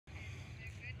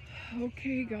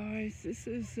Okay guys, this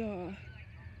is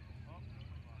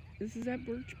at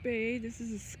Birch Bay. This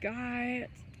is the sky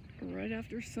right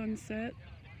after sunset.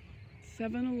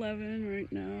 7-Eleven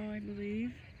right now, I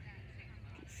believe.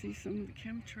 You can see some of the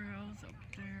chemtrails up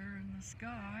there in the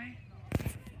sky.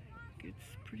 It's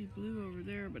pretty blue over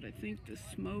there, but I think the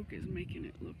smoke is making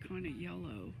it look kind of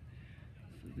yellow.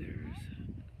 So there's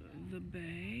the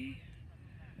bay.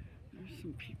 There's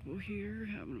some people here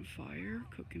having a fire,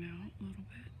 cooking out a little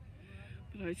bit.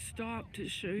 But I stopped to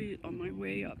show you on my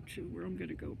way up to where I'm going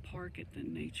to go park at the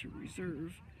nature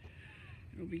reserve.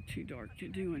 It'll be too dark to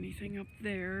do anything up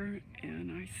there, and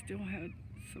I still had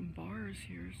some bars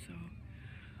here, so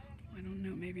I don't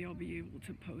know, maybe I'll be able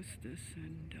to post this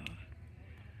and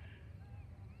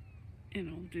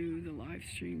I'll do the live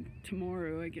stream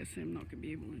tomorrow. I guess I'm not going to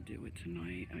be able to do it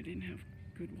tonight. I didn't have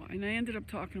good and I ended up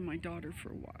talking to my daughter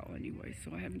for a while anyway,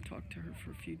 so I haven't talked to her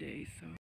for a few days. So